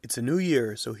It's a new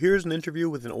year, so here's an interview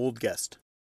with an old guest.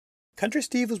 Country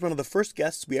Steve was one of the first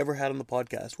guests we ever had on the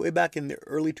podcast, way back in the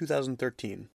early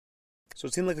 2013. So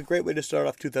it seemed like a great way to start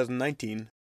off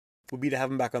 2019 would be to have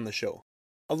him back on the show.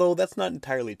 Although that's not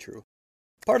entirely true.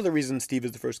 Part of the reason Steve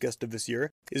is the first guest of this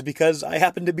year is because I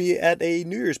happened to be at a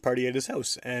New Year's party at his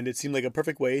house, and it seemed like a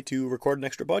perfect way to record an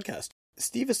extra podcast.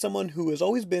 Steve is someone who has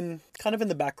always been kind of in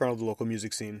the background of the local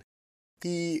music scene.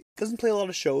 He doesn't play a lot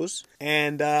of shows,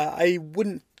 and I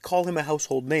wouldn't call him a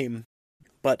household name,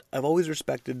 but I've always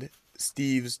respected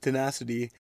Steve's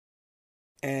tenacity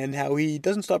and how he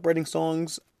doesn't stop writing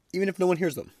songs even if no one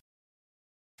hears them.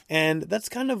 And that's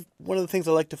kind of one of the things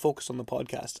I like to focus on the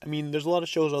podcast. I mean, there's a lot of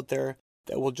shows out there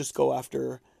that will just go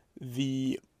after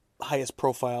the highest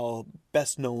profile,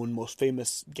 best known, most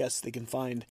famous guests they can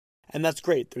find. And that's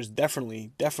great. There's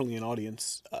definitely an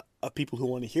audience of people who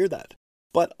want to hear that.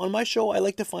 But on my show, I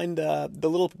like to find the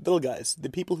little guys, the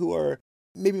people who are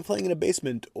maybe playing in a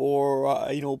basement or,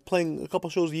 playing a couple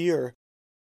shows a year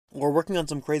or working on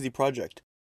some crazy project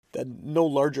that no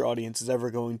larger audience is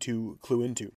ever going to clue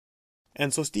into.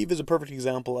 And so Steve is a perfect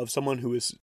example of someone who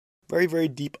is very, very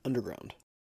deep underground.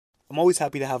 I'm always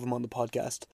happy to have him on the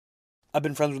podcast. I've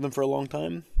been friends with him for a long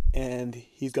time, and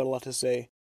he's got a lot to say.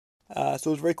 So it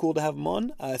was very cool to have him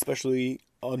on, especially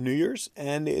on New Year's,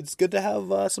 and it's good to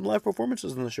have some live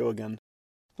performances on the show again.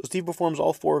 So Steve performs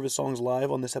all 4 of his songs live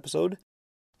on this episode,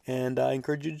 and I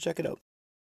encourage you to check it out.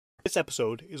 This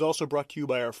episode is also brought to you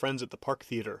by our friends at the Park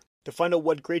Theatre. To find out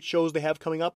what great shows they have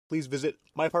coming up, please visit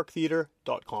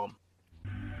myparktheatre.com.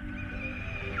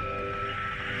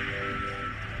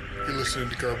 You're listening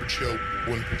to Garbage Hill,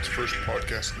 Winnipeg's first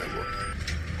podcast network.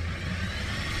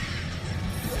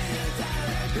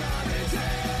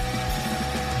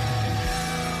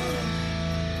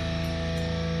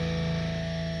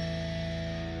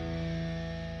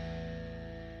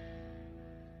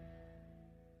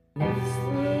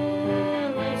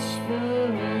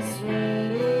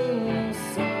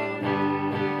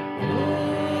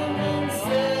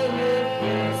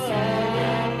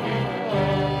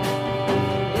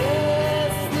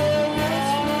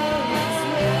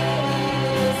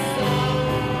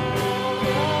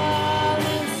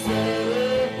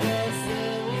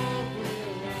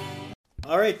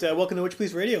 Welcome to Witch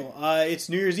Police Radio. It's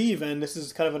New Year's Eve, and this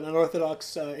is kind of an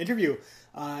unorthodox interview.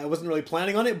 I wasn't really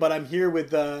planning on it, but I'm here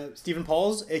with Stephen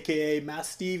Pauls, a.k.a. Mass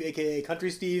Steve, a.k.a. Country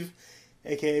Steve,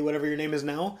 a.k.a. whatever your name is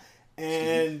now.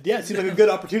 And yeah, it seems like a good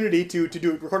opportunity to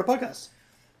record a podcast.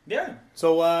 Yeah.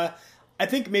 So I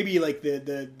think maybe like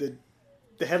the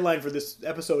headline for this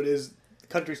episode is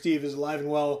Country Steve is alive and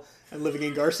well and living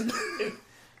in Garson.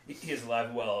 He is alive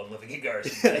and well and living in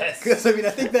Garson. Yes. Because I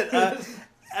think that...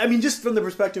 just from the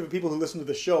perspective of people who listen to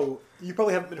the show, you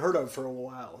probably haven't been heard of for a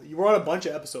while. You were on a bunch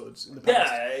of episodes in the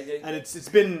past. Yeah. And it's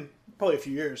been probably a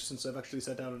few years since I've actually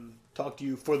sat down and talked to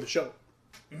you for the show.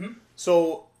 Mm-hmm.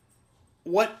 So,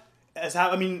 what has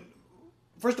happened?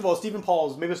 First of all, Stephen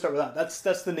Pauls, maybe let's start with that.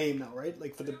 That's the name now, right?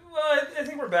 Like for the... Well, I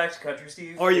think we're back to Country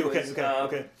Steve. Oh, are you?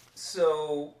 Okay.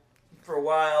 So, for a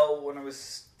while, when I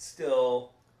was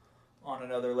still on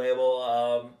another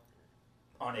label...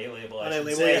 On a label, I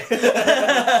should say.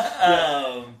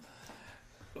 Yeah.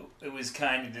 It was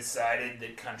kind of decided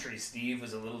that Country Steve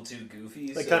was a little too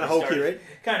goofy. Like kind of hokey, right?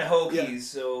 Kind of hokey, yeah.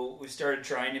 So we started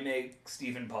trying to make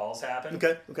Stephen Pauls happen.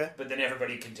 Okay. But then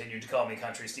everybody continued to call me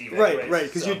Country Steve anyways. Right,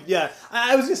 because so.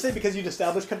 I was going to say because you'd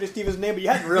established Country Steve as a name, but you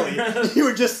hadn't really. You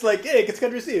were just like, hey, it's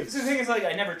Country Steve. So the thing is, like,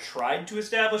 I never tried to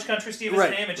establish Country Steve as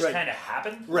a name. It just kind of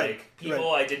happened. Right. Like,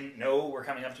 people I ddidn't know were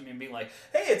coming up to me and being like,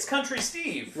 hey, it's Country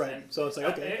Steve. Right, and so it's like,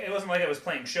 okay. It wasn't like I was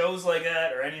playing shows like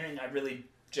that or anything. I really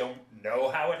don't know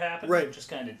how it happened. Right. It just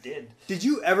kind of did. Did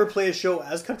you ever play a show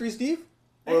as Country Steve?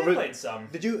 I played some.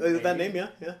 Did you? That name, yeah?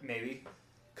 Maybe.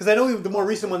 Because I know the more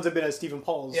recent ones have been as Stephen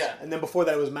Pauls. Yeah. And then before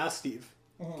that it was Mass Steve.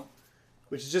 Mm-hmm.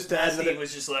 Which is just to add Steve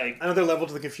was just like... another level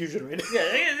to the confusion, right?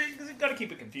 Yeah, because you've got to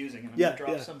keep it confusing. And I'm going to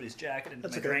drop somebody's jacket into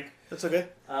my drink. That's okay.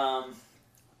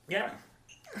 Yeah.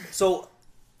 So...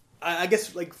 I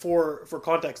guess, like, for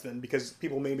context then, because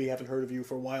people maybe haven't heard of you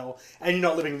for a while, and you're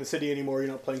not living in the city anymore,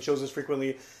 you're not playing shows as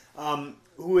frequently,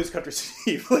 who is Country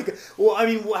Steve? How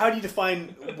do you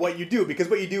define what you do? Because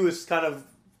what you do is kind of,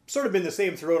 sort of been the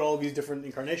same throughout all of these different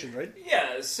incarnations, right?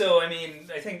 Yeah, so, I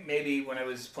think maybe when I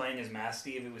was playing as Mass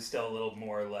Steve, it was still a little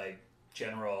more, like,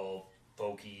 general,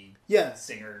 folky,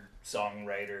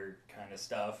 singer-songwriter kind of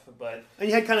stuff, but... And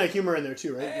you had kind of humor in there,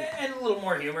 too, right? And a little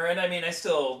more humor, and I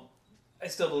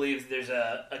still believe there's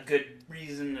a good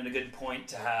reason and a good point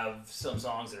to have some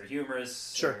songs that are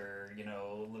humorous, sure. or you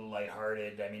know, a little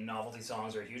lighthearted. I mean, novelty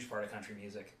songs are a huge part of country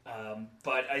music.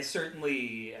 But I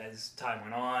certainly, as time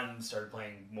went on, started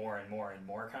playing more and more and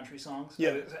more country songs.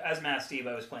 Yeah. As Mass Steve,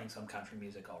 I was playing some country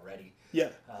music already. Yeah.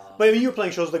 But I mean, you were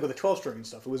playing shows like with a 12-string and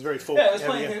stuff. It was very folk. Yeah, I was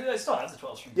playing. I still have the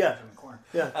 12-string in the corner.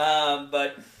 Yeah.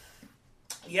 But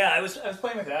yeah, I was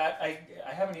playing with that. I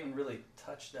haven't even really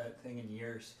touched that thing in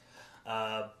years.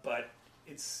 But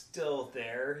it's still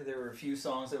there. There were a few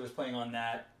songs I was playing on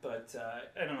that, but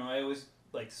I don't know. I always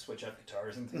like to switch up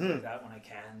guitars and things like that when I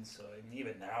can. So I mean,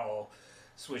 even now, I'll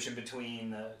switch in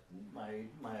between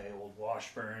my old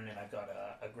Washburn, and I've got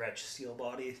a Gretsch steel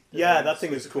body. That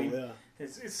thing is cool. Yeah,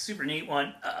 it's a super neat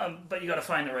one. But you got to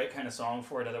find the right kind of song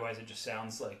for it. Otherwise, it just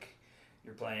sounds like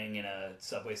you're playing in a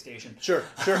subway station. Sure.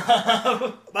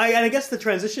 And I guess the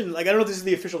transition, like, I don't know if this is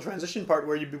the official transition part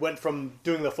where you went from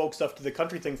doing the folk stuff to the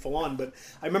country thing full on, but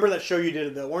I remember that show you did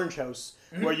at the Orange House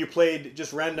where you played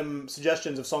just random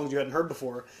suggestions of songs you hadn't heard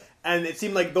before, and it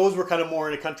seemed like those were kind of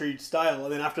more in a country style,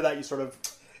 and then after that you sort of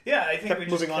I think we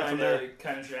just kind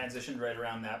of transitioned right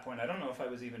around that point. I don't know if I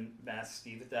was even Mass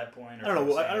Steve at that point. Or I don't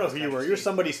know who you were. You were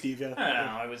somebody Steve, yeah. I don't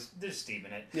know. I was just Steve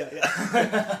in it.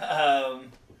 Yeah.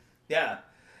 Yeah,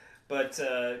 but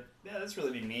that's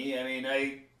really been me. I mean,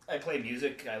 I play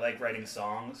music. I like writing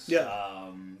songs. Yeah.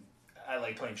 I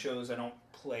like playing shows. I don't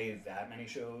play that many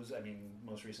shows. I mean,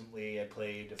 most recently I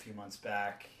played a few months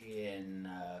back in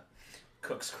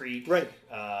Cooks Creek. Right.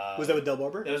 Was that with Del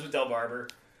Barber? That was with Del Barber.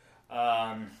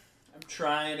 I'm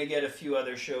trying to get a few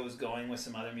other shows going with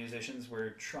some other musicians. We're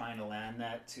trying to land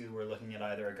that too. We're looking at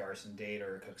either a Garson date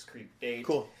or a Cooks Creek date.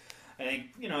 Could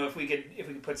if we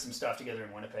could put some stuff together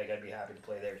in Winnipeg, I'd be happy to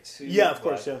play there too. Yeah, of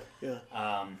course, yeah.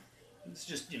 It's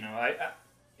just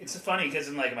it's funny because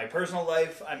in my personal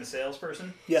life, I'm a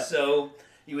salesperson. Yeah. So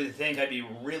you would think I'd be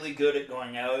really good at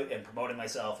going out and promoting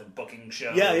myself and booking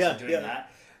shows and doing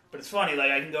that. But it's funny,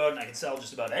 I can go out and I can sell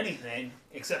just about anything,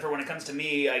 except for when it comes to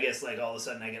me, I guess all of a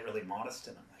sudden I get really modest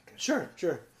and I'm like, sure.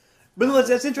 But no,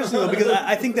 that's interesting though, because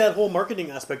I think that whole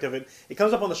marketing aspect of it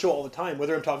comes up on the show all the time,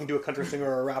 whether I'm talking to a country singer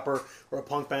or a rapper or a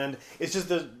punk band. It's just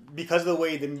because of the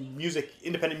way the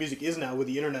independent music is now with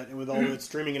the internet and with all its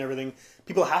streaming and everything,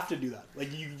 people have to do that.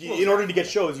 In order to get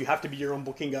shows, you have to be your own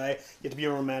booking guy, you have to be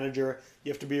your own manager,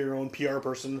 you have to be your own PR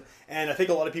person. And I think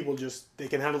a lot of people they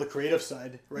can handle the creative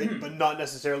side, right? But not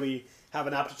necessarily have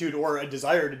an aptitude or a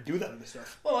desire to do that other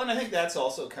stuff. Well, and I think that's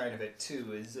also kind of it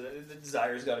too, is the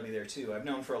desire's got to be there too. I've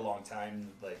known for a long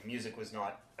time, music was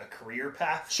not a career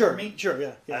path for me. Sure,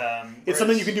 yeah. It's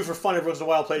something you can do for fun every once in a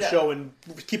while, play a show and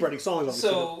keep writing songs. Obviously.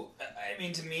 So, I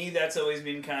mean, to me, that's always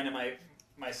been kind of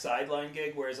my sideline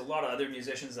gig, whereas a lot of other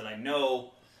musicians that I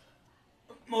know,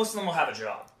 most of them will have a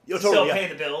job. Still pay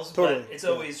the bills, but it's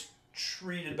always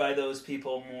treated by those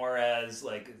people more as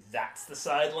that's the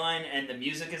sideline and the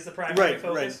music is the primary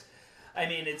focus. Right. I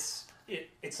mean, it's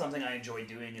something I enjoy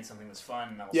doing. It's something that's fun,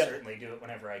 and I'll certainly do it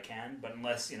whenever I can. But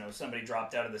unless somebody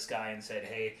dropped out of the sky and said,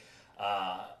 "Hey,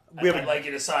 I'd like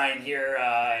you to sign here,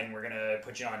 and we're gonna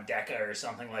put you on Decca or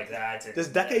something like that." Does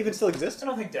Decca even still exist? I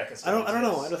don't think Decca still exists. I don't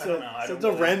know. I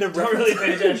don't really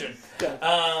pay attention.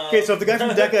 Okay, so if the guy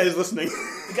from Decca is listening,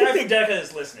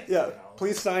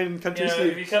 please sign Country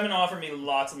Steve. If you come and offer me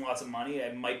lots and lots of money,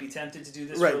 I might be tempted to do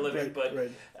this for a living.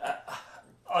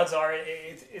 Odds are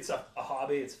it's a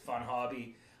hobby. It's a fun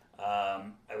hobby. I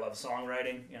love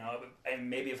songwriting. And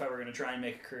maybe if I were going to try and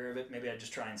make a career of it, maybe I'd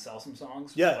just try and sell some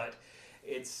songs. Yeah. But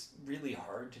it's really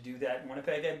hard to do that in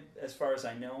Winnipeg, as far as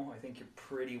I know. I think you're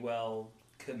pretty well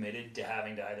committed to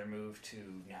having to either move to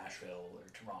Nashville or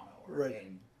Toronto or a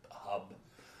hub.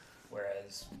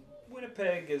 Whereas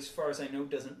Winnipeg, as far as I know,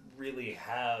 doesn't really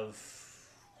have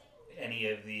any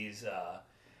of these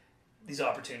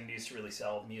opportunities to really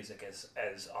sell music as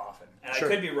often. And I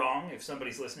could be wrong. If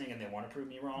somebody's listening and they want to prove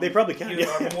me wrong, they probably can. You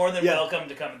are more than welcome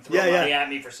to come and throw money at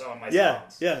me for some of my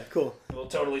songs. Yeah, cool. We'll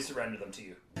totally surrender them to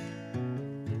you.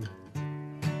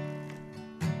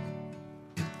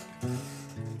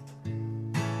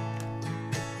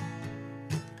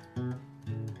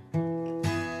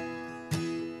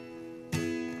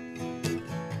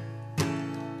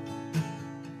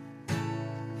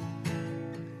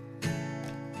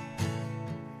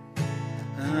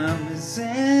 I'm as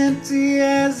empty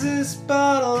as this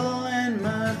bottle and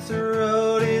my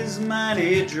throat is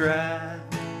mighty dry.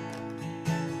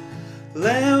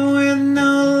 Left with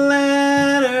no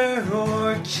letter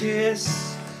or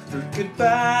kiss or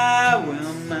goodbye.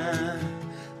 Well, my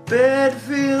bed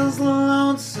feels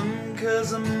lonesome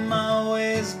 'cause I'm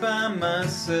always by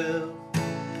myself.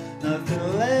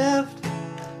 Nothing left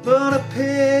but a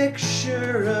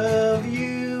picture of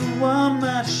you on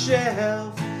my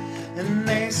shelf. And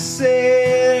they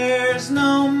say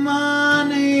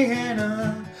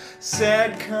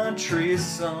sad country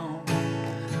song.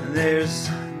 There's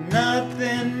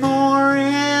nothing more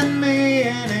in me,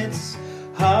 and it's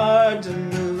hard to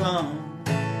move on.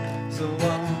 So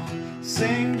I'll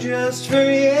sing just for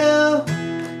you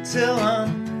till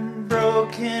I'm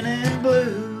broken and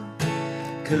blue.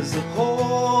 'Cause the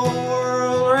whole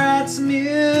world writes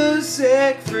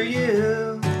music for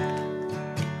you,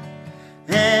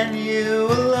 and you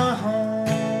alone.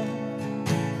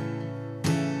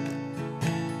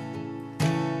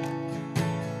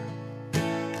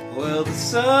 Well, the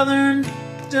Southern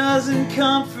doesn't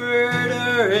comfort,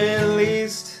 or at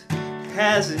least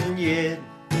hasn't yet.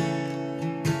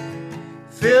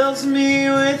 Fills me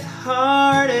with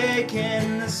heartache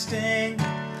and the sting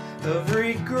of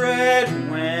regret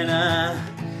when I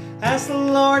ask the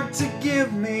Lord to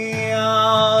give me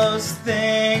all those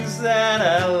things that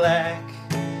I lack.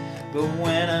 But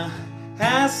when I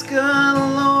ask the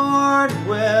Lord,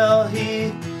 well,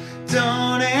 He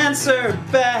don't answer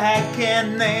back,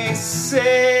 and they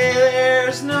say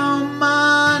there's no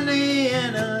money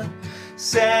in a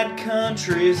sad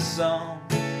country song.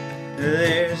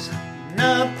 There's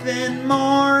nothing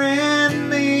more in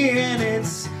me, and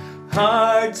it's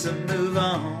hard to move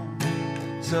on.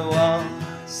 So I'll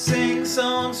sing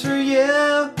songs for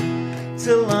you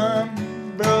till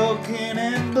I'm broken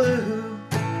and blue.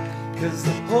 'Cause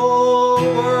the whole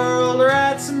world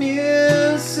writes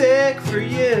music for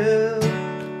you,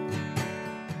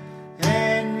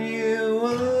 and you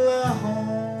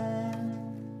alone.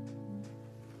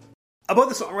 About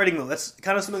the songwriting, though, that's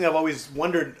kind of something I've always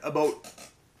wondered about,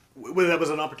 whether that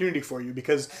was an opportunity for you,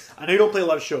 because I know you don't play a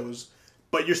lot of shows,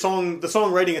 but the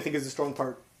songwriting, I think, is a strong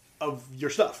part of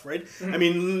your stuff, right? Mm-hmm. I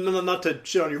mean, not to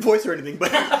shit on your voice or anything,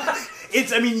 but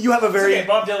you have a very... Okay,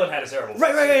 Bob Dylan had a terrible voice.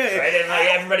 Right? And like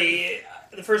everybody...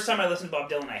 The first time I listened to Bob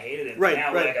Dylan, I hated it. Right,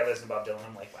 now, right. like, I listen to Bob Dylan,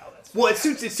 I'm like, wow, that's... Well, it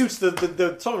suits the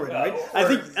songwriting, right?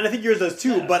 I think yours does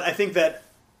too, but I think that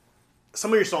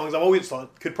some of your songs, I've always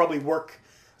thought, could probably work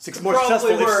more successful.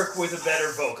 Probably work with a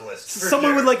better vocalist.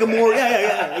 Someone with like a more...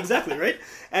 Yeah, exactly, right?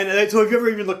 And so have you ever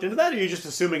even looked into that, or are you just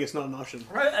assuming it's not an option?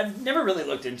 Right, I've never really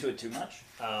looked into it too much.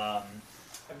 I'm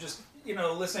just,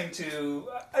 listening to...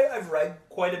 I've read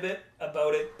quite a bit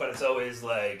about it, but it's always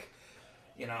like,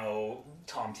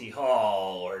 Tom T.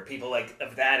 Hall or people like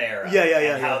of that era.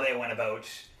 And how they went about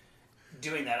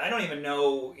doing that. I don't even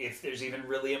know if there's even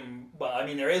really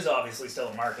there is obviously still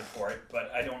a market for it,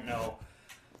 but I don't know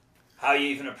how you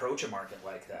even approach a market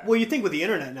like that. Well, you think with the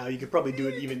internet now, you could probably do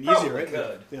it even easier,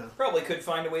 right? Probably could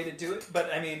find a way to do it,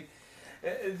 but I mean,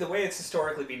 the way it's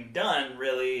historically been done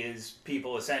really is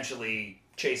people essentially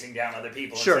chasing down other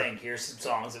people and saying, here's some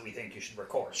songs that we think you should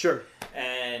record. Sure.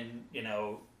 And,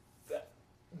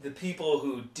 the people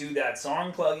who do that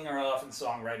song plugging are often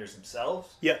songwriters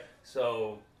themselves. Yeah.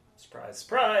 So, surprise,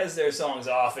 surprise, their songs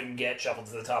often get shuffled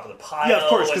to the top of the pile. Yeah, of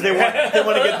course, because they want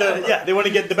to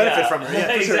get the benefit from it. Yeah,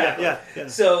 for exactly. Sure. Yeah.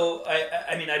 So,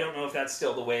 I don't know if that's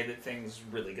still the way that things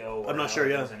really go. I'm not sure.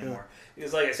 Anymore. Yeah.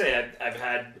 Because, like I say, I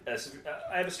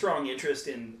have a strong interest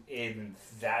in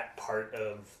that part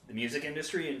of the music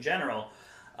industry in general.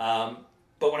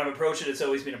 But when I've approached it, it's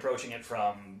always been approaching it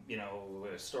from,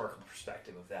 a historical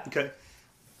perspective of that. Okay.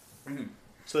 Mm-hmm.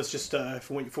 So that's just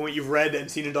from what you've read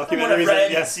and seen in documentaries. From what I've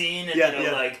read and seen,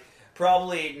 and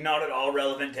probably not at all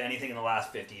relevant to anything in the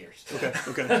last 50 years.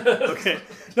 Okay.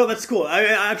 No, that's cool.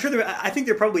 I'm sure I think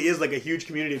there probably is like a huge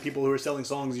community of people who are selling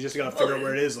songs. You just got to figure out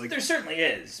where it is. Like, there certainly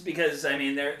is, because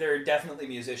there are definitely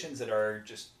musicians that are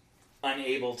just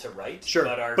unable to write. Sure,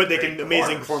 but they can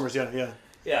amazing performers.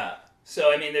 Yeah.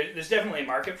 So, there's definitely a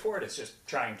market for it. It's just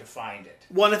trying to find it.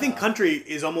 Well, and I think country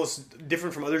is almost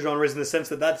different from other genres in the sense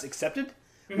that that's accepted.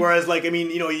 Mm-hmm. Whereas,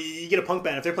 you get a punk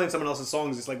band, if they're playing someone else's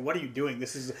songs, it's like, what are you doing?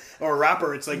 Or a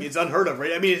rapper, it's like, it's unheard of,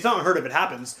 right? It's not unheard of, it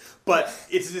happens. But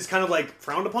it's kind of like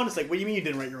frowned upon. It's like, what do you mean you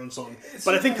didn't write your own song?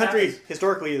 But I think country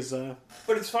historically is...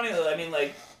 But it's funny, though.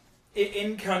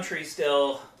 In country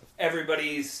still,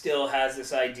 everybody still has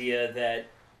this idea that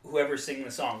whoever's singing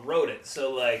the song wrote it.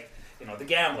 So, The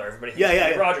Gambler, everybody thinks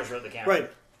Kenny Rogers wrote The Gambler. Right.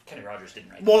 Kenny Rogers didn't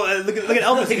write it. Well, look at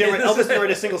Elvis. Elvis didn't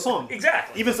write a single song.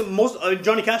 Exactly. Even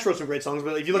Johnny Cash wrote some great songs,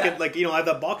 but if you look at, I have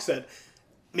that box set,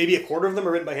 maybe a quarter of them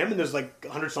are written by him, and there's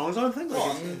 100 songs on it.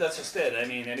 Well, that's just it.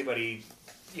 Anybody...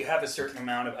 You have a certain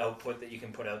amount of output that you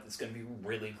can put out that's going to be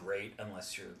really great,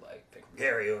 unless you're Vic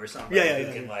Regario or something. You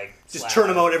can just churn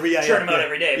them out every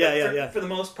day. Yeah. For the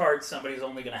most part, somebody's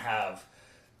only going to have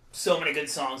so many good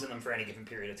songs in them for any given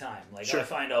period of time. I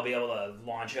find I'll be able to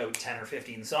launch out 10 or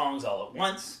 15 songs all at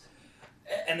once,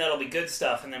 and that'll be good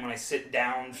stuff. And then when I sit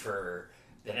down for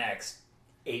the next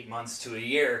 8 months to a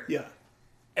year,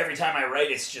 every time I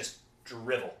write, it's just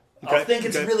drivel. I'll think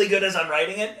it's really good as I'm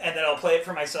writing it, and then I'll play it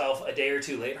for myself a day or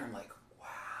two later. I'm like,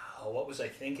 wow, what was I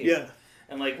thinking? Yeah.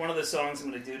 And like one of the songs I'm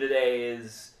going to do today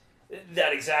is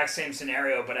that exact same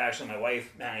scenario, but actually my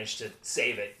wife managed to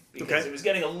save it because it was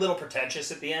getting a little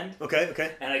pretentious at the end.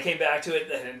 Okay. And I came back to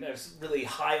it, and I was really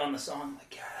high on the song. I'm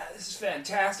like, yeah, this is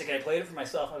fantastic. I played it for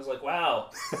myself. I was like,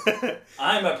 wow,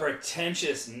 I'm a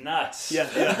pretentious nut.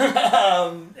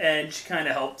 Yeah. And she kind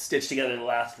of helped stitch together the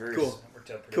last verse. Cool. It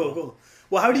worked out pretty well. Cool.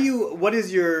 Well, what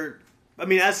is your, I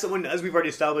mean, as we've already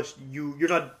established, you're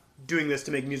not doing this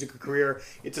to make music a career.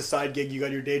 It's a side gig. You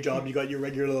got your day job. You got your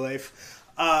regular life.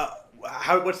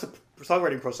 What's the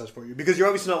songwriting process for you? Because you're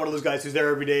obviously not one of those guys who's there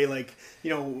every day, like,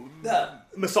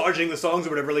 massaging the songs or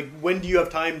whatever. Like, when do you have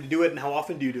time to do it, and how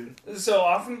often do you do it? So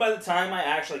often, by the time I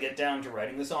actually get down to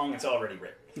writing the song, it's already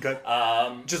written. Okay.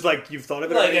 Just like you've thought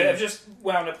of it. Like I've just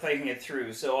wound up thinking it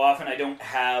through. So often I don't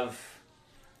have,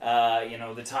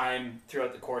 the time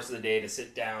throughout the course of the day to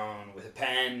sit down with a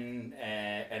pen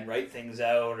and write things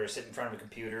out, or sit in front of a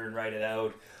computer and write it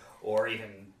out, or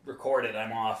even record it.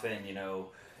 I'm often,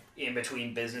 in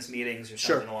between business meetings or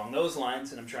something along those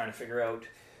lines, and I'm trying to figure out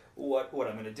what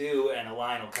I'm going to do, and a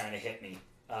line will kind of hit me,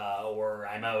 or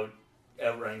I'm out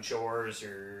running chores,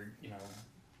 or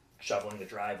shoveling the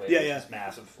driveway, which is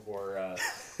massive, or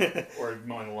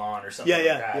mowing the lawn or something like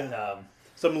that. Yeah.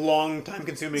 Some long time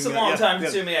consuming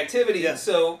activity. Yeah.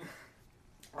 So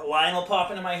a line will pop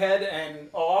into my head, and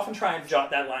I'll often try and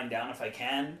jot that line down if I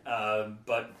can.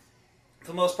 But for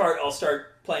the most part, I'll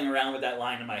start playing around with that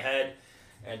line in my head,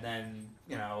 and then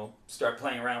start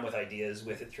playing around with ideas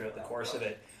with it throughout the course of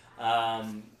it.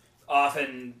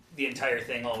 Often the entire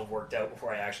thing will have worked out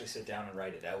before I actually sit down and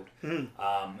write it out.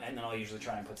 Mm-hmm. And then I'll usually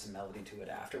try and put some melody to it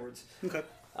afterwards. Okay.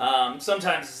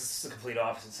 Sometimes it's the complete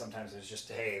opposite. Sometimes it's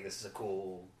just, hey, this is a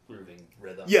cool grooving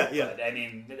rhythm. Yeah. But, I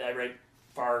mean, I write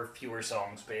far fewer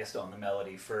songs based on the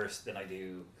melody first than I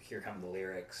do here come the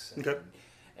lyrics and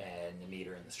the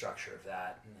meter and the structure of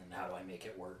that, and then how do I make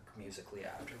it work musically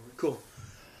afterwards. Cool.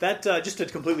 That just to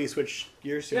completely switch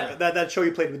gears here. Yeah. That show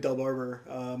you played with Del Barber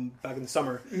back in the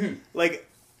summer, like,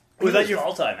 was that your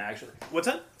fall time actually? What's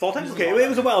that? Fall time? Okay, it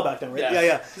was a while back now, right?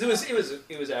 Yeah. It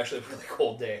was actually a really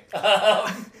cold day.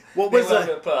 What was wound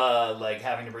up like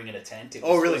having to bring in a tent. It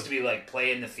was supposed to be like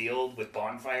play in the field with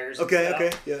bonfires.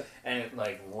 Okay, And it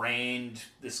like rained,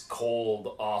 this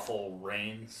cold, awful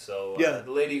rain. So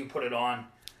the lady who put it on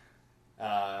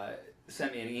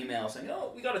sent me an email saying,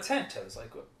 "Oh, we got a tent." I was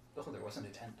like, "Oh, there wasn't a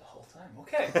tent the whole time."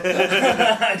 Okay.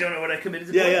 I don't know what I committed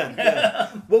to doing. Yeah.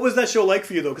 What was that show like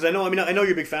for you, though? Because I know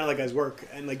you're a big fan of that guy's work,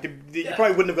 and like you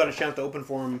probably wouldn't have got a chance to open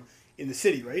for him in the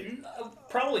city, right?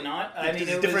 Probably not. I mean,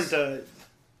 it's different.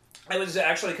 I was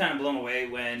actually kind of blown away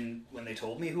when they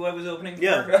told me who I was opening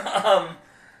for.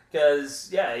 Because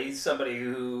he's somebody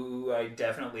who I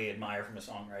definitely admire from a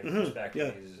songwriting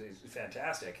perspective. He's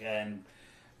fantastic, and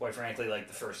quite frankly, like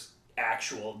the first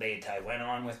actual date I went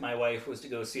on with my wife was to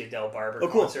go see a Del Barber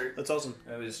concert. That's awesome.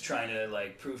 I was trying to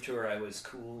like prove to her I was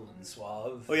cool and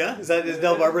suave. Oh yeah, is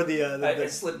Del Barber the? I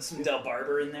slipped some Del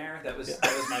Barber in there. That was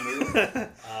my move.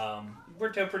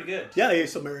 Worked out pretty good. Yeah, you're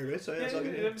still married, right? So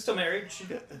I'm still married.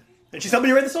 And she's helping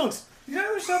you write the songs. Yeah,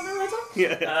 she's helping me write songs.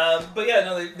 Yeah. But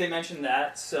they mentioned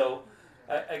that, so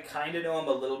I kind of know him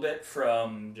a little bit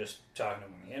from just talking to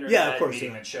him on the internet, of course,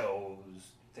 meeting at shows,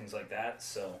 things like that.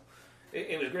 So.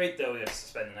 It was great, though. We got to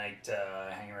spend the night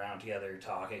hanging around together,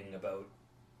 talking about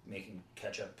making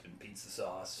ketchup and pizza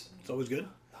sauce. It's always good.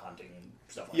 Hunting and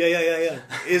stuff like that. Yeah.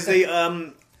 Is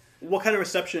the what kind of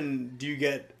reception do you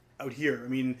get out here? I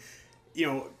mean,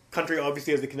 country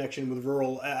obviously has the connection with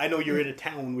rural. I know you're in a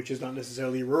town, which is not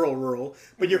necessarily rural,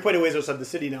 but you're quite a ways outside the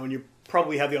city now, and you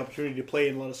probably have the opportunity to play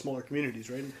in a lot of smaller communities,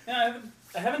 right? Yeah,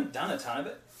 I haven't done a ton of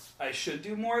it. I should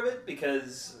do more of it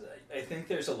because I think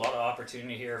there's a lot of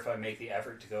opportunity here if I make the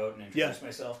effort to go out and introduce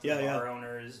myself to bar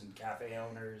owners and cafe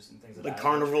owners and things like that. Like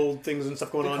carnival things and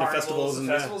stuff going on, and festivals.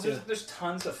 There's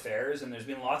tons of fairs, and there's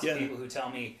been lots of people who tell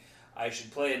me I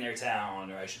should play in their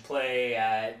town, or I should play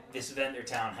at this event their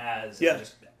town has. Yeah.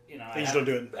 And I just don't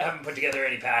do it. I haven't put together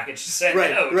any package to send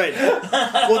out. Right.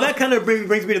 Well, that kind of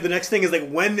brings me to the next thing, is like,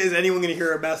 when is anyone going to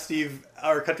hear a Math Steve,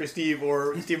 or Country Steve,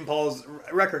 or Stephen Paul's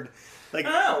record? Like,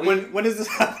 when is this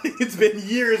happening? It's been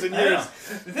years and years.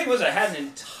 The thing was, I had an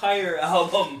entire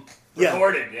album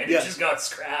recorded, and it just got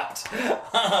scrapped.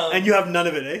 And you have none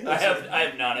of it, eh? I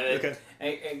have none of it. Okay.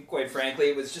 And quite frankly,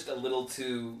 it was just a little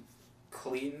too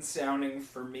clean sounding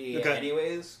for me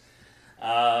anyways.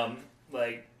 I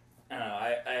don't know,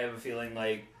 I have a feeling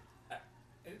like,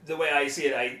 the way I see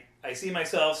it, I see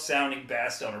myself sounding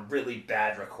best on a really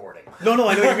bad recording. No, I know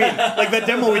what you mean. Like that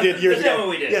demo we did years ago. The demo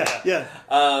we did, yeah.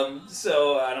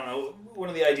 So, I don't know. One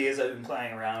of the ideas I've been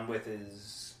playing around with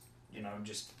is,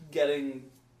 just getting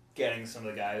some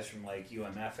of the guys from, like,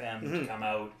 UMFM to come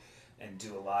out and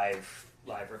do a live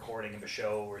recording of a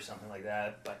show or something like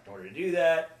that. But in order to do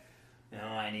that,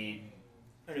 I need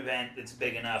an event that's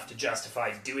big enough to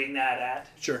justify doing that at.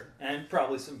 Sure. And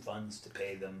probably some funds to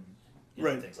pay them.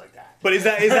 Things like that. But is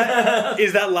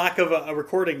that lack of a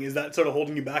recording, is that sort of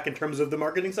holding you back in terms of the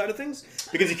marketing side of things?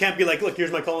 Because you can't be like, look,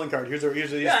 here's my calling card. Here's these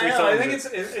 3 songs.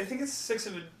 I think it's 6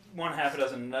 of one, half a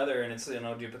dozen another, and it's do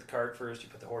you put the cart first, you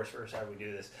put the horse first? How do we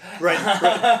do this? Right.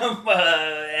 And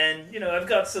I've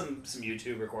got some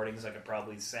YouTube recordings I could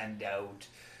probably send out.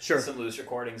 Sure. Some loose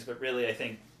recordings, but really, I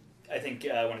think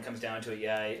when it comes down to it,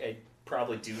 I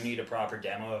probably do need a proper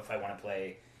demo if I want to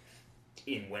play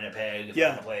in Winnipeg, if I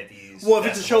want to play at these. Well, if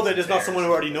it's a show that is not someone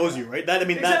who already knows you, right?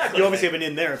 Exactly. You obviously have an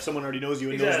in there if someone already knows you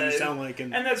and knows what you sound like.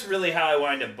 And that's really how I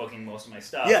wind up booking most of my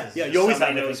stuff. Yeah, you always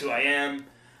have knows who I am,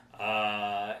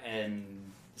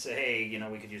 and say, hey,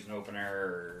 we could use an opener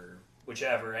or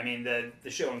whichever. I mean, the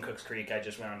show in Cooks Creek, I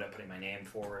just wound up putting my name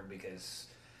forward because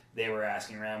they were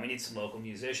asking around. We need some local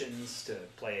musicians to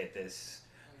play at this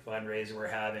fundraiser we're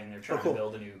having. They're trying to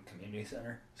build a new community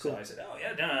center. So I said,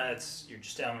 you're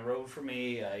just down the road from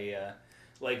me. I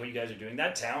like what you guys are doing.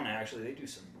 That town, actually, they do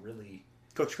some really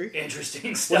Cooks Creek?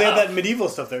 Interesting stuff. Well, they have that medieval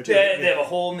stuff there, too. They have a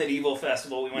whole medieval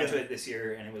festival. We went to it this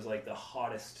year, and it was like the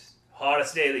hottest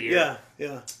day of the year.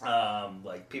 Yeah.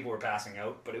 Like, people were passing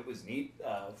out, but it was neat.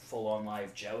 Full-on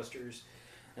live jousters.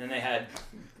 And then they had,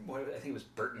 I think it was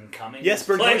Burton Cummings. Yes,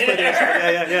 Burton Cummings played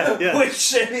there. Yeah.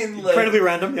 Which, I mean, like... Incredibly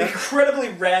random, yeah. Incredibly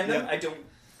random. Yeah. I don't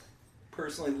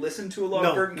personally listen to a lot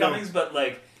of Burton Cummings, but,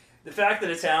 like, the fact that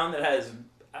a town that has...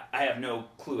 I have no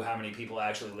clue how many people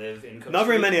actually live in Cooks Not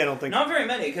very Creek. many, I don't think. Not very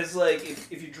many, because, like,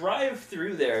 if you drive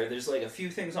through there's, like, a few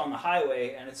things on the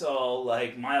highway, and it's all,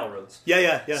 like, mile roads.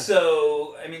 Yeah.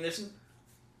 So, I mean, there's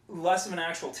less of an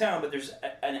actual town, but there's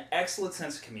an excellent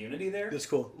sense of community there. That's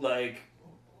cool. Like...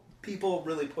 People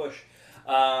really push.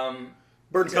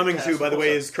 Burton Cummings, who, by the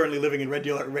way, is currently living in Red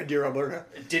Deer, Alberta.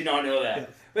 Did not know that. Yeah.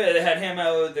 But they had him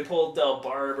out. They pulled Del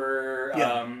Barber.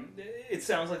 Yeah. It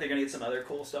sounds like they're going to get some other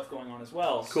cool stuff going on as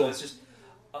well. Cool. So it's just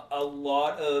a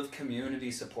lot of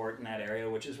community support in that area,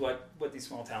 which is what these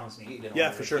small towns need in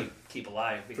order to keep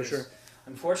alive. Because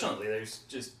unfortunately, there's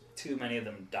just too many of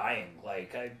them dying.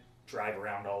 Like, I drive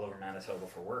around all over Manitoba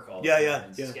for work all the time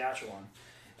in Saskatchewan.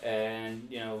 And,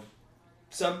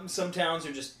 Some towns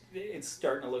are just, it's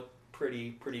starting to look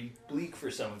pretty bleak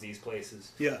for some of these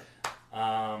places. Yeah.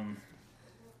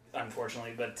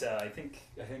 Unfortunately, but I think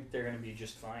they're going to be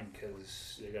just fine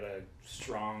because they got a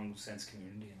strong sense of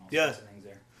community and all sorts of things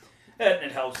there. And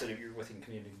it helps that if you're within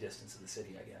community distance of the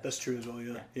city, I guess. That's true as well,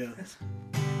 yeah.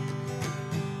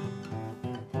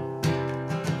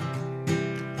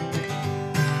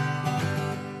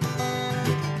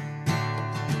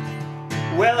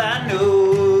 Well, I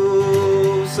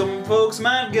know some folks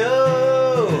might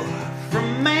go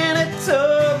from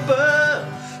Manitoba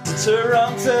to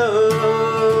Toronto,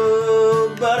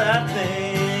 but I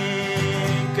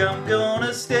think I'm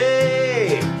gonna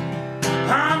stay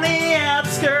on the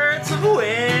outskirts of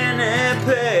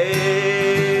Winnipeg.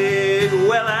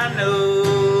 Well, I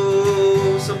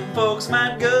know some folks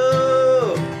might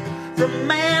go from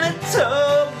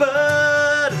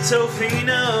Manitoba to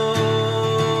Tofino,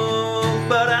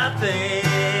 but I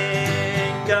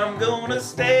think I'm gonna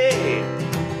stay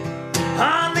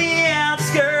on the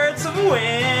outskirts of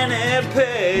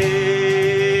Winnipeg.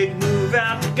 Move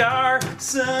out to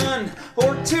Carson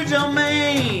or to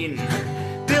Domain,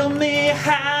 build me a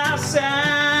house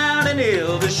out in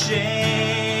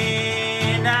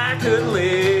Ildershane. I could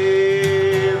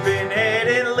live in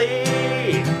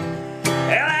Italy,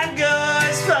 and I'd go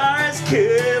as far as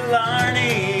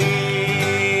Killarney.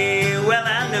 Well,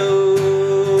 I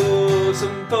know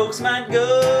some folks might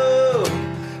go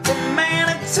from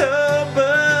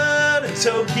Manitoba to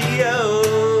Tokyo,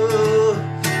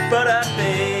 but I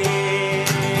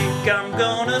think I'm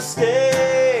gonna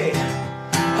stay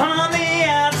on the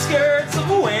outskirts of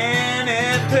Winnipeg.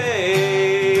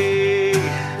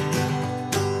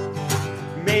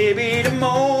 Maybe to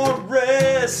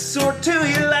Morris or to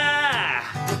Eli,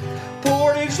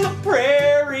 Portage La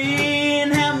Prairie,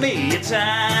 and have me a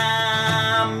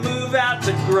time. Move out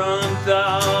to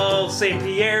Grunthal, St.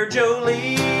 Pierre,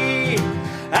 Jolie.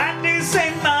 I do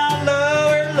St.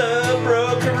 Malo or La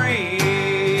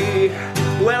Broquerie.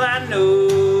 Well, I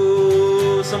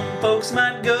know some folks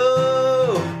might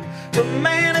go from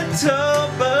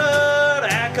Manitoba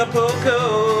to Acapulco,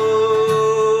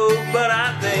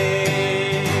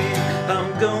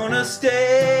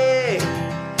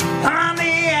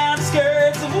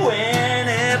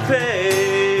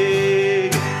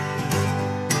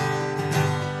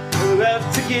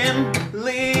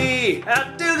 be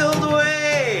out Dugald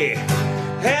Way.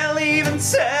 Hell, even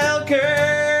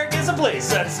Selkirk is a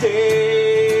place I'd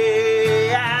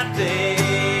stay. I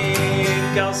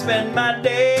think I'll spend my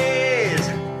days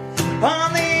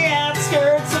on the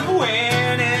outskirts of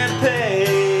Winnipeg.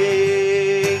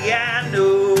 I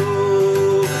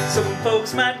know some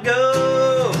folks might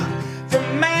go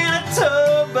from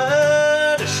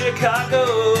Manitoba to Chicago,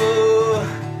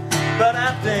 but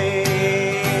I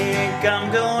think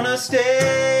I'm gonna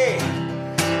stay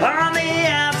on the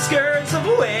outskirts of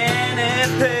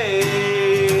Winnipeg.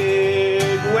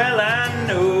 Well, I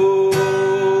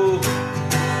know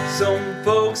some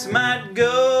folks might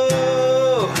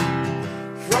go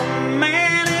from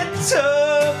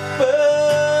Manitoba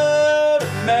to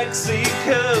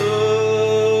Mexico,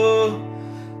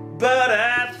 but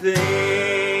I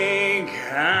think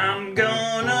I'm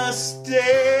gonna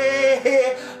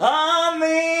stay on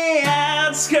the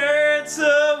outskirts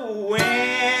of Winnipeg.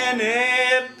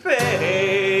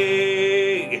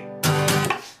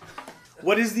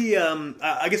 What is the,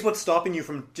 I guess what's stopping you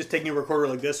from just taking a recorder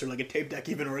like this, or like a tape deck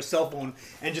even, or a cell phone,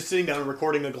 and just sitting down and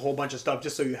recording like a whole bunch of stuff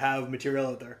just so you have material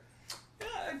out there?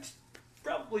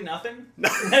 Probably nothing.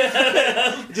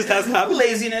 It just hasn't happened?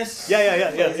 Laziness.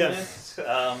 Yeah. Laziness.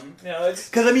 It's...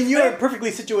 Because, I mean, you are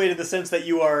perfectly situated in the sense that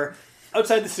you are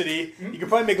outside the city. You can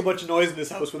probably make a bunch of noise in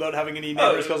this house without having any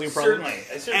neighbors causing a problem.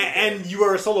 Certainly. And you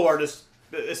are a solo artist,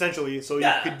 essentially, so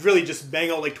you could really just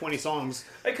bang out like 20 songs.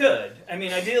 I could. I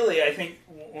mean, ideally, I think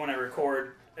when I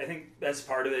record, I think that's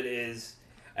part of it is...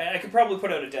 I could probably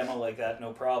put out a demo like that,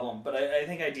 no problem. But I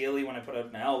think ideally when I put out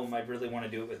an album, I'd really want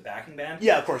to do it with a backing band.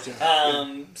 Yeah, of course,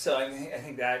 yeah. So I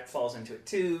think that falls into it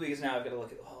too, because now I've got to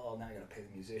look at, now I got to pay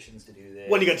the musicians to do this.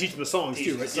 Well, you got to teach them the songs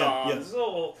too, right? Yeah. It's a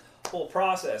whole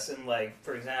process. And like,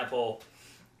 for example,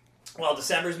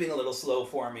 December's been a little slow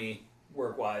for me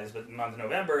work-wise, but the month of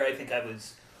November, I think I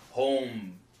was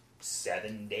home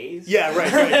 7 days. Yeah,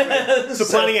 right. So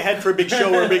planning ahead for a big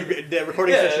show or a big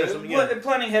recording session or something. Yeah,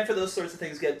 planning ahead for those sorts of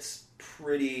things gets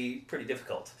pretty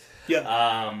difficult.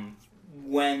 Yeah.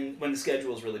 When the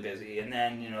schedule is really busy, and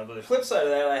then the flip side of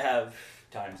that, I have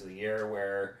times of the year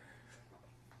where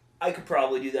I could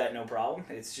probably do that no problem.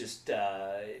 It's just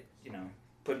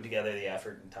putting together the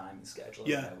effort and time and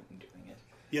scheduling out and doing it.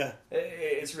 Yeah.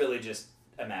 It's really just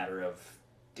a matter of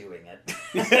doing it.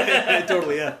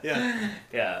 Totally,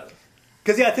 yeah.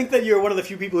 Because I think that you're one of the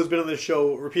few people who's been on this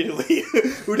show repeatedly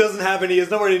who doesn't have has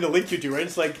nowhere to link you to, right?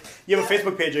 It's like you have a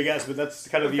Facebook page, I guess, but that's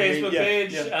kind of the Facebook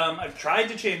page. Yeah. I've tried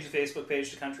to change the Facebook page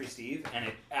to Country Steve, and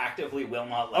it actively will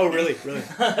not let me. Oh, really?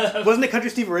 Wasn't it Country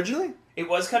Steve originally? It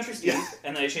was Country Steve,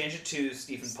 and then I changed it to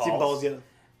Stephen Pauls. Stephen Pauls, yeah.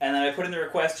 And then I put in the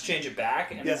request to change it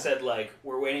back, and it said,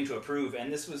 we're waiting to approve.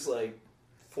 And this was,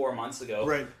 4 months ago.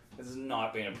 Right. This is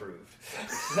not being approved.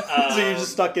 So you're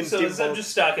just stuck in Stephen Pauls? I'm just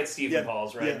stuck at Stephen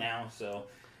Pauls right now, so...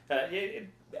 it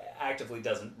actively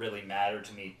doesn't really matter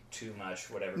to me too much,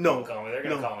 whatever people call me. They're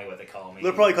going to call me what they call me.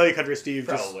 They'll probably call you Country Steve.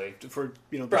 Probably. Just for,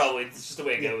 Probably. It's just the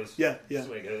way it goes. Yeah. It's just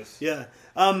the way it goes. Yeah.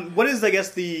 What is, I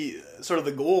guess, the sort of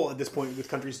the goal at this point with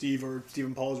Country Steve or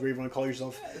Stephen Pauls, wherever you want to call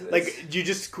yourself? Do you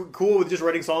just cool with just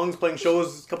writing songs, playing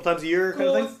shows a couple times a year kind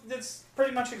of thing? That's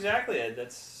pretty much exactly it.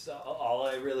 That's all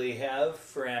I really have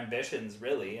for ambitions,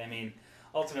 really. I mean...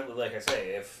 Ultimately, like I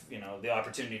say, if the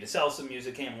opportunity to sell some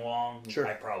music came along, sure.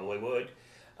 I probably would.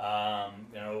 But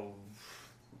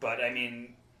I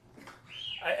mean,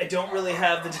 I don't really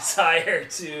have the desire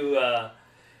to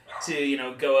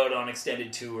go out on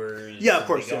extended tours. Yeah, of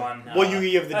course. You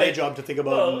have the day job to think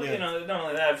about. Well, not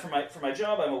only that, for my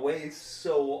job, I'm away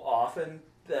so often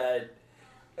that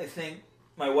I think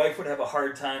my wife would have a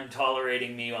hard time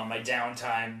tolerating me on my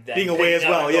downtime. Being away as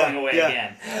well, going away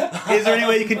again. Is there any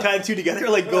way you can tie the two together?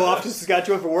 Go off to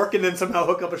Saskatchewan for work and then somehow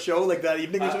hook up a show that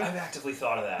evening or something? I've actively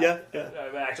thought of that. Yeah.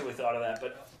 I've actively thought of that,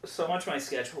 but so much of my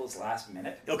schedule is last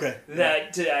minute. Okay.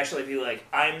 That to actually be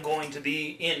I'm going to be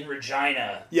in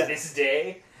Regina this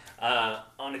day,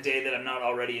 on a day that I'm not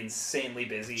already insanely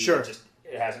busy. Sure.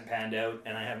 It hasn't panned out,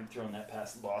 and I haven't thrown that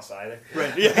past the boss either.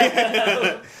 Right.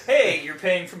 Yeah. Hey, you're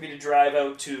paying for me to drive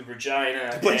out to Regina,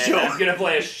 and I'm going to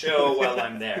play a show while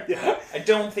I'm there. Yeah. I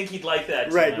don't think he'd like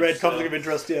that too much, right. Conflict of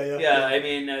interest, yeah. Yeah, I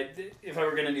mean, if I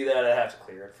were going to do that, I'd have to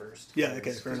clear it first. Yeah,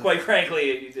 okay, fair enough. Quite frankly,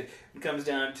 it comes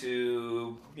down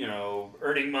to,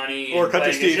 earning money or and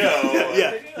playing Steve. a show.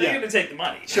 Yeah. You're going to take the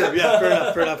money. Sure, yeah,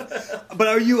 fair enough. But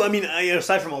are you,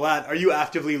 aside from all that, are you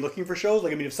actively looking for shows?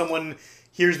 If someone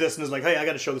hears this and is like, hey, I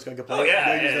got to show this guy can play. Oh,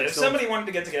 yeah. If somebody wanted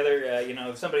to get together,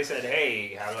 if somebody said,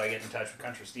 hey, how do I get in touch with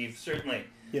Country Steve? Certainly.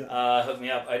 Yeah. Hook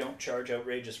me up. I don't charge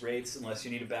outrageous rates unless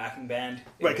you need a backing band.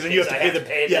 Right, because then you have to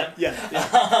pay them. Yeah.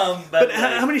 But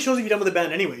how many shows have you done with the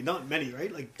band anyway? Not many,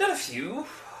 right? Like done a few.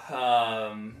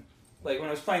 Like when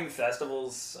I was playing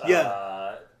festivals.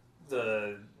 The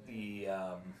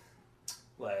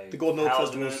Golden Oak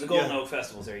festivals. The Golden Oak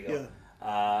festivals. There you go. Yeah.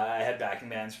 I had backing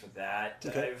bands for that.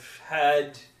 Okay. I've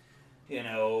had,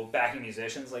 backing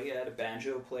musicians. Like I had a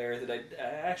banjo player that I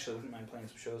actually wouldn't mind playing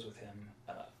some shows with him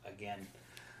again.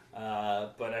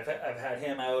 But I've had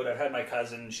him out. I've had my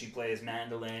cousin. She plays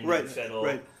mandolin and fiddle.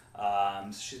 Right.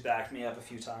 So she's backed me up a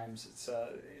few times. It's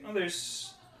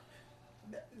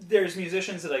there's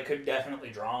musicians that I could definitely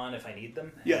draw on if I need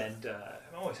them. Yeah. And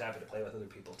I'm always happy to play with other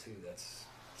people too. That's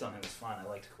something that's fun. I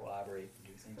like to collaborate and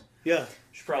do things. Yeah.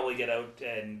 Should probably get out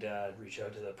and reach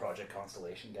out to the Project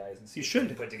Constellation guys and see if we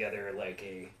can put together like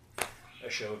a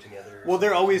show together. Well,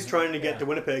 they're always trying to get to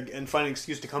Winnipeg and find an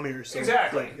excuse to come here. So,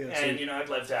 exactly. And I'd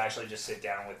love to actually just sit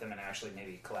down with them and actually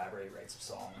maybe collaborate, write some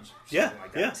songs, or something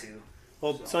like that too.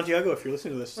 Well, Santiago, if you're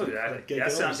listening to this,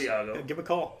 Santiago, give a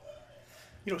call.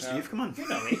 Steve, come on. You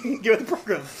know me. Give it the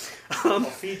program. I'll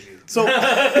feed you. So,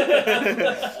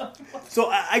 I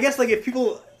guess if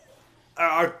people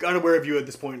are unaware of you at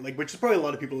this point, which is probably a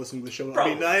lot of people listening to the show.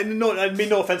 Probably. I mean, I mean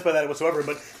no offense by that whatsoever,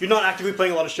 but you're not actively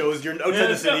playing a lot of shows. You're outside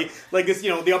the city. It's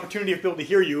the opportunity of people to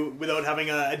hear you without having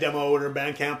a demo or a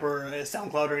Bandcamp or a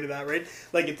SoundCloud or any of that, right?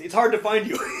 It's hard to find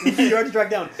you. You're hard to track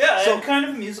down. Yeah, so I'm kind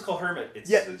of a musical hermit.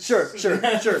 Sure.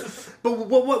 But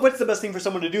what's the best thing for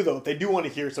someone to do though if they do want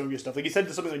to hear some of your stuff? Like you said,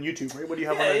 there's something on YouTube, right? What do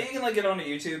you have? You can get onto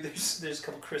YouTube. There's a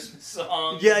couple Christmas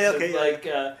songs.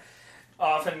 Okay.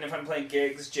 Often, if I'm playing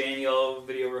gigs, Janie will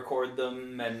video record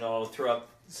them, and I'll throw up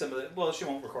some of the... Well, she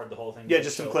won't record the whole thing. Yeah,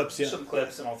 just some clips, Some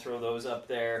clips, and I'll throw those up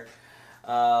there.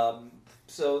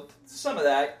 So, some of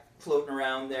that floating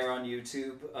around there on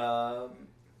YouTube. I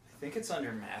think it's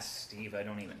under Mass Steve. I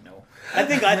don't even know. I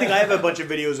think I have a bunch of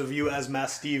videos of you as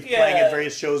Mass Steve playing at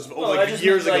various shows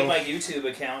years ago. My YouTube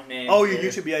account name. Oh, your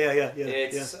YouTube, yeah.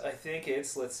 I think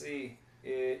it's, let's see...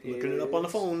 Looking it up on the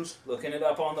phones. Looking it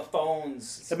up on the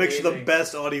phones. That makes you the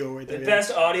best audio right there. The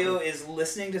best audio is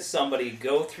listening to somebody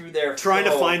go through their trying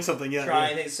to find something,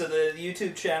 things. So the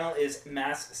YouTube channel is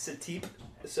Mass Setip.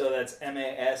 So that's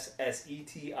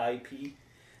MASSETIP. Okay.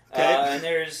 And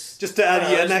there's just to add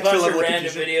an extra level of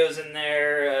random videos in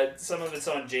there. Some of it's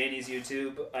on Janie's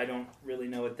YouTube. I don't really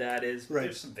know what that is. But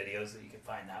there's some videos that you can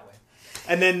find that way.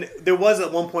 And then there was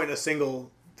at one point a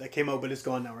single that came out, but it's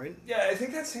gone now, right? Yeah, I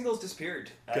think that single's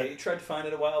disappeared. Okay. I tried to find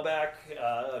it a while back,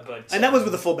 but... And that was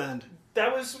with a full band?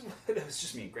 That was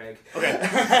just me and Greg. Okay.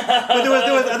 But there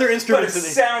was other instruments. But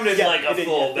it sounded like a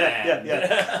full band.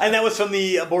 Yeah. And that was from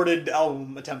the aborted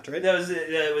album attempt, right?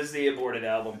 That was the aborted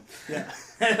album. Yeah.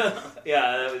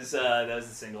 That was the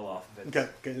single off of it.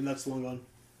 Okay, and that's long gone.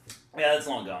 Yeah, that's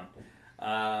long gone.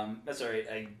 That's all right.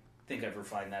 I think I've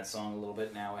refined that song a little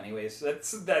bit now anyways.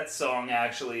 That song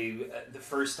actually, the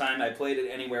first time I played it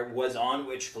anywhere was on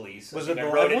Witch Police. Was it I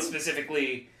wrote it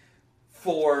specifically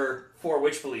for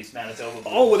Witch Police Manitoba.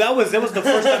 Oh, that was the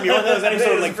first time you were on. That was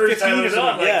episode like 15 or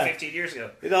something. 15 years ago.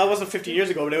 That wasn't 15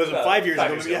 years ago, but it was 5 years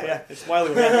ago. Yeah, it's a while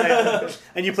ago.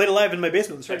 And you played it live in my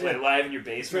basement. That's right. I played it live in your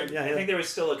basement. Yeah. I think there was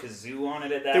still a kazoo on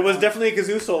it at that There was definitely a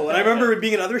kazoo solo. And I remember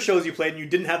being at other shows you played and you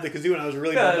didn't have the kazoo, and I was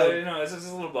really bummed out. It's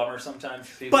a little bummer sometimes.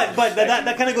 But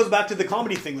that kind of goes back to the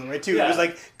comedy thing though, right, too? Yeah. It was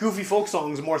like goofy folk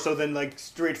songs more so than like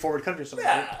straightforward country songs.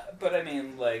 Yeah, right? But I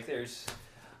mean,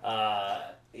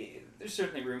 there's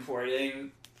certainly room for it. You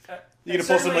gonna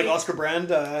pull some like Oscar Brand?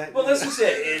 Well, this is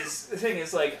it. The thing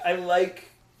is, I like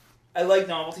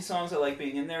novelty songs. I like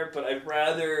being in there, but I'd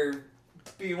rather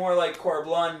be more like Cor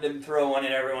Blund and throw one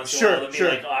in every once in a while than be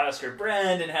like Oscar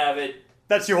Brand and have it.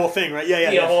 That's your whole thing, right?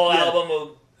 Yeah. Be a whole album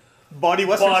of body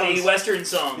western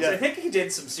songs. Yeah. I think he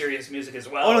did some serious music as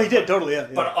well. Oh no, he did totally. Yeah.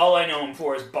 But all I know him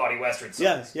for is body western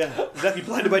songs. Yeah. Exactly.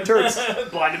 Blinded by Turds.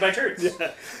 Blinded by Turds.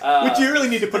 Yeah. Which you really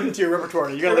need to put into your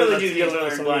rerepertoire. You gotta really need to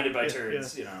learn Blinded by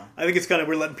Turds. Yeah. I think it's kind of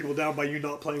we're letting people down by you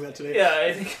not playing that today.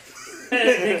 Yeah,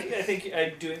 I think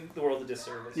I'm doing the world a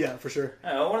disservice. Yeah, for sure.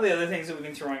 One of the other things that we've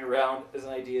been throwing around as an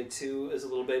idea too, is a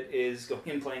little bit, is going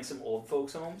and playing some old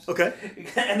folks' homes. Okay.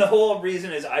 And the whole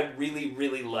reason is I really,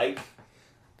 really like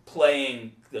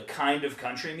playing the kind of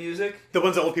country music. The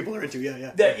ones that old people are into,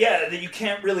 yeah. That you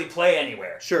can't really play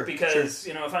anywhere. Sure. Because,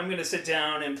 if I'm going to sit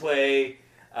down and play,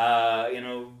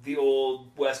 the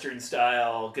old Western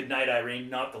style Goodnight Irene,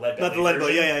 not the Lead Belly. Not the Lead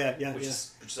Belly, yeah. Which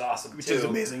is awesome, which too. is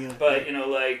amazing, yeah. But,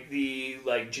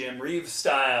 like Jim Reeves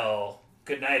style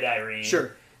Goodnight Irene.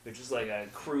 Sure. which is like a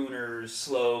crooner,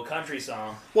 slow country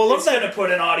song, it's going to put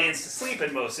an audience to sleep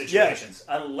in most situations,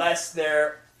 unless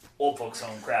they're Old Folks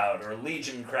Home crowd or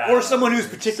Legion crowd, or someone who's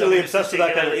particularly obsessed with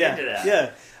that kind of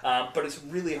but it's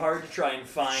really hard to try and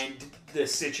find the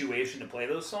situation to play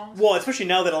those songs. Well, especially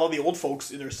now that a lot of the old folks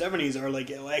in their 70s are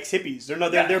like ex-hippies. They're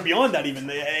not. They're beyond that even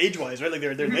age-wise, right? Like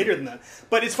they're later than that.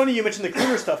 But it's funny you mentioned the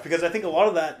crooner stuff because I think a lot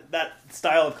of that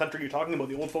style of country you're talking about,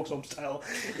 the Old Folks Home style,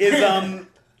 is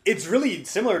it's really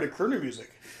similar to crooner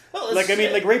music. Well, like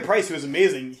Ray Price, who was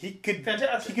amazing. He could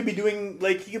be doing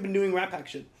Rat Pack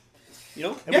shit. You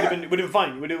know, it would have been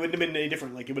fine. It wouldn't have been any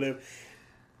different. Like it would have.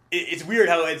 It's weird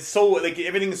how it's so like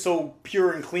everything's so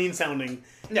pure and clean sounding,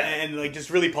 and like just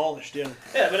really polished. Yeah,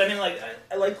 but I mean, like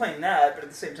I like playing that, but at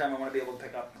the same time, I want to be able to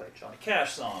pick up and play Johnny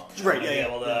Cash songs. Right. Be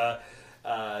able to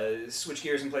switch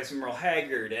gears and play some Merle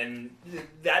Haggard, and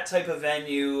that type of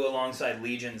venue alongside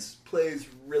Legions plays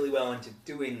really well into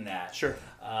doing that. Sure.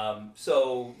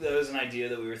 So there was an idea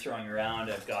that we were throwing around.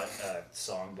 I've got a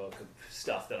songbook of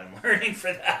stuff that I'm learning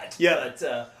for that. Yeah.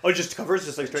 But, just covers,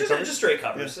 just like straight covers? Just straight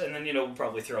covers. Yeah. And then, we'll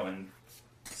probably throw in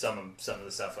some of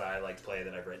the stuff that I like to play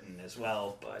that I've written as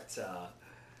well. But,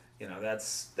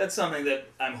 that's something that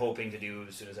I'm hoping to do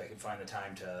as soon as I can find the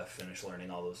time to finish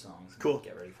learning all those songs. Cool.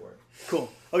 Get ready for it.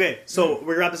 Cool. Okay, so we're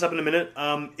going to wrap this up in a minute.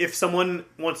 If someone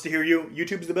wants to hear you,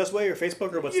 YouTube's the best way, or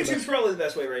Facebook, or what's the best? YouTube's probably the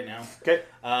best way right now. Okay.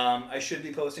 I should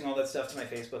be posting all that stuff to my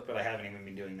Facebook, but I haven't even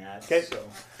been doing that. Okay. So,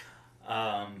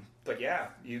 but yeah,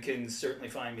 you can certainly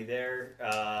find me there.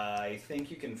 I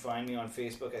think you can find me on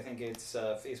Facebook. I think it's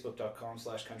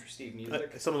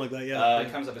facebook.com/CountrySteveMusic. Something like that, yeah.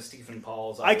 It comes up as Stephen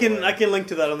Paul's. I can link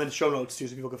to that on the show notes too,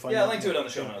 so people can find it. Yeah, I'll link to it on the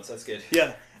show notes. That's good.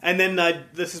 Yeah. And then,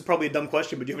 this is probably a dumb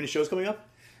question, but do you have any shows coming up?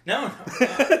 No.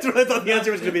 That's what I thought the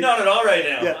answer was going to be. Not at all right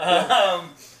now. Yeah.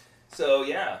 So,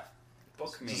 yeah.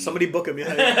 Book me. Somebody book him,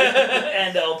 yeah.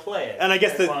 And I'll play it. And I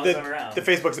guess the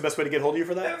Facebook's the best way to get hold of you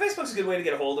for that? Yeah, Facebook's a good way to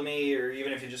get a hold of me, or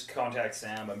even if you just contact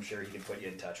Sam, I'm sure he can put you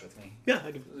in touch with me. Yeah,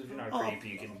 I can. If you're not a creep,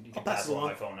 you can pass along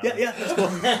my phone number. Yeah, that's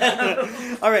cool.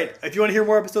 All right, if you want to hear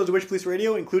more episodes of Witch Police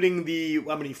Radio, including the,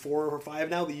 4 or 5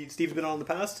 now that Steve's been on in the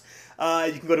past,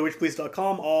 you can go to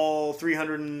witchpolice.com. All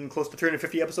 300 and close to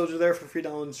 350 episodes are there for free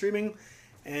download and streaming.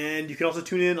 And you can also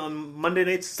tune in on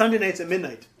Sunday nights at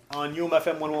midnight on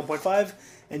UMFM 101.5,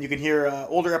 and you can hear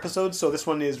older episodes. So this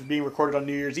one is being recorded on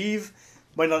New Year's Eve.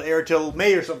 Might not air till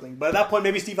May or something, but at that point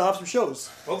maybe Steve will have some shows.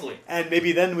 Hopefully. And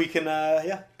maybe then we can,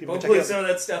 people hopefully can check it out. Some of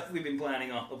that stuff we've been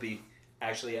planning on will be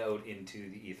actually out into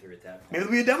the ether at that point.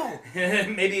 Maybe it'll be a demo.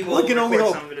 Maybe we'll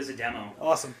record some of it as a demo.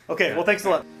 Awesome. Okay, well thanks a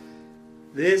lot.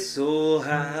 This old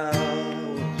house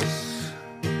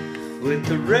with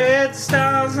the red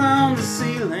stars on the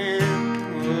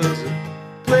ceiling was a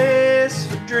place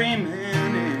for dreaming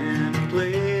and a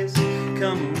place to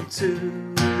come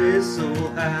to. This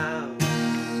old house,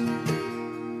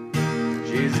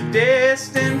 she's a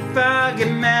distant foggy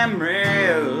memory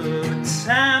of a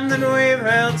time that we've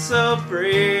held so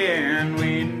free, and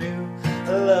we knew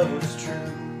our love was true.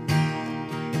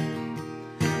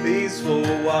 These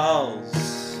 4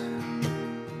 walls,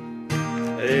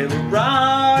 they were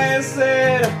always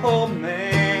there to hold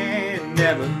me.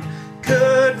 Never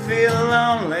could feel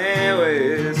lonely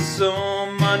with so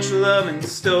much love in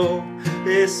store.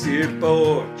 This here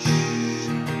porch,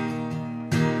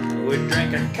 we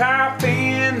drink a coffee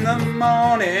in the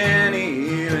morning,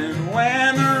 even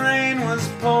when the rain was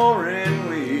pouring.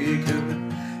 We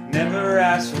could never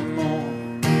ask for more.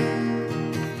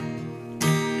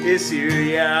 This here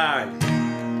yard,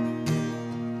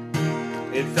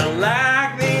 it felt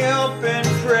like the open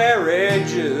prairie,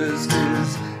 just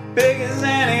as big as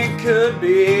any could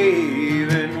be,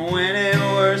 even when it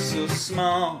was so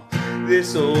small.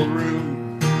 This old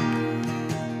room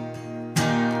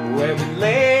where we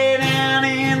lay down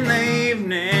in the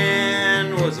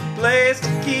evening was a place to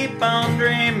keep on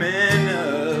dreaming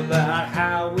about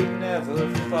how we never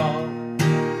fall.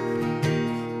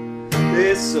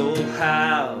 This old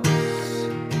house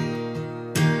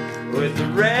with the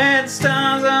red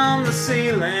stars on the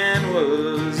ceiling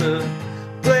was a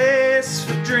place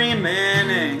for dreaming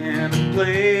and a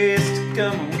place to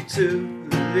come home to.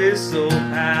 This old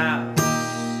house,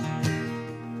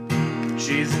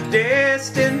 she's a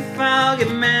distant foggy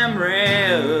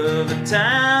memory of a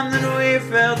time that we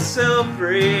felt so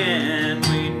free, and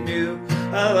we knew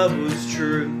our love was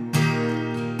true.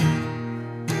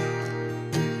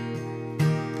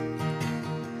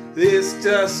 This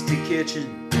dusty kitchen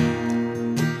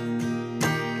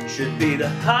should be the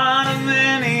heart of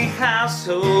any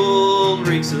household.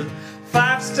 Reeks of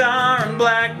 5-star and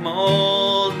black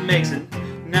mold, makes it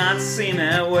not seem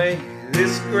that way.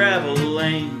 This gravel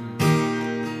lane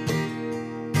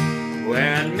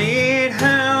where I'd meet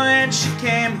her when she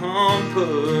came home,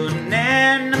 put an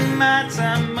end to my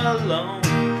time alone,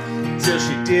 till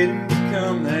she didn't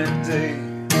come that day.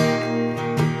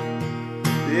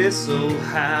 This old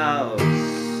house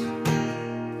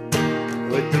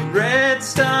with the red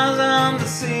stars on the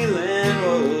ceiling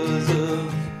was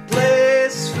a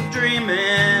place for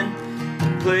dreaming,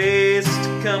 a place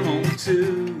to come home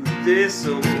to. This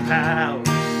old house,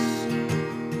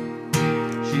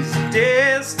 she's a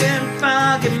distant,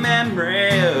 foggy memory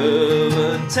of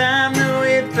a time that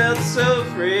we felt so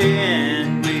free,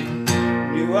 and we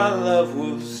knew our love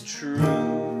was true.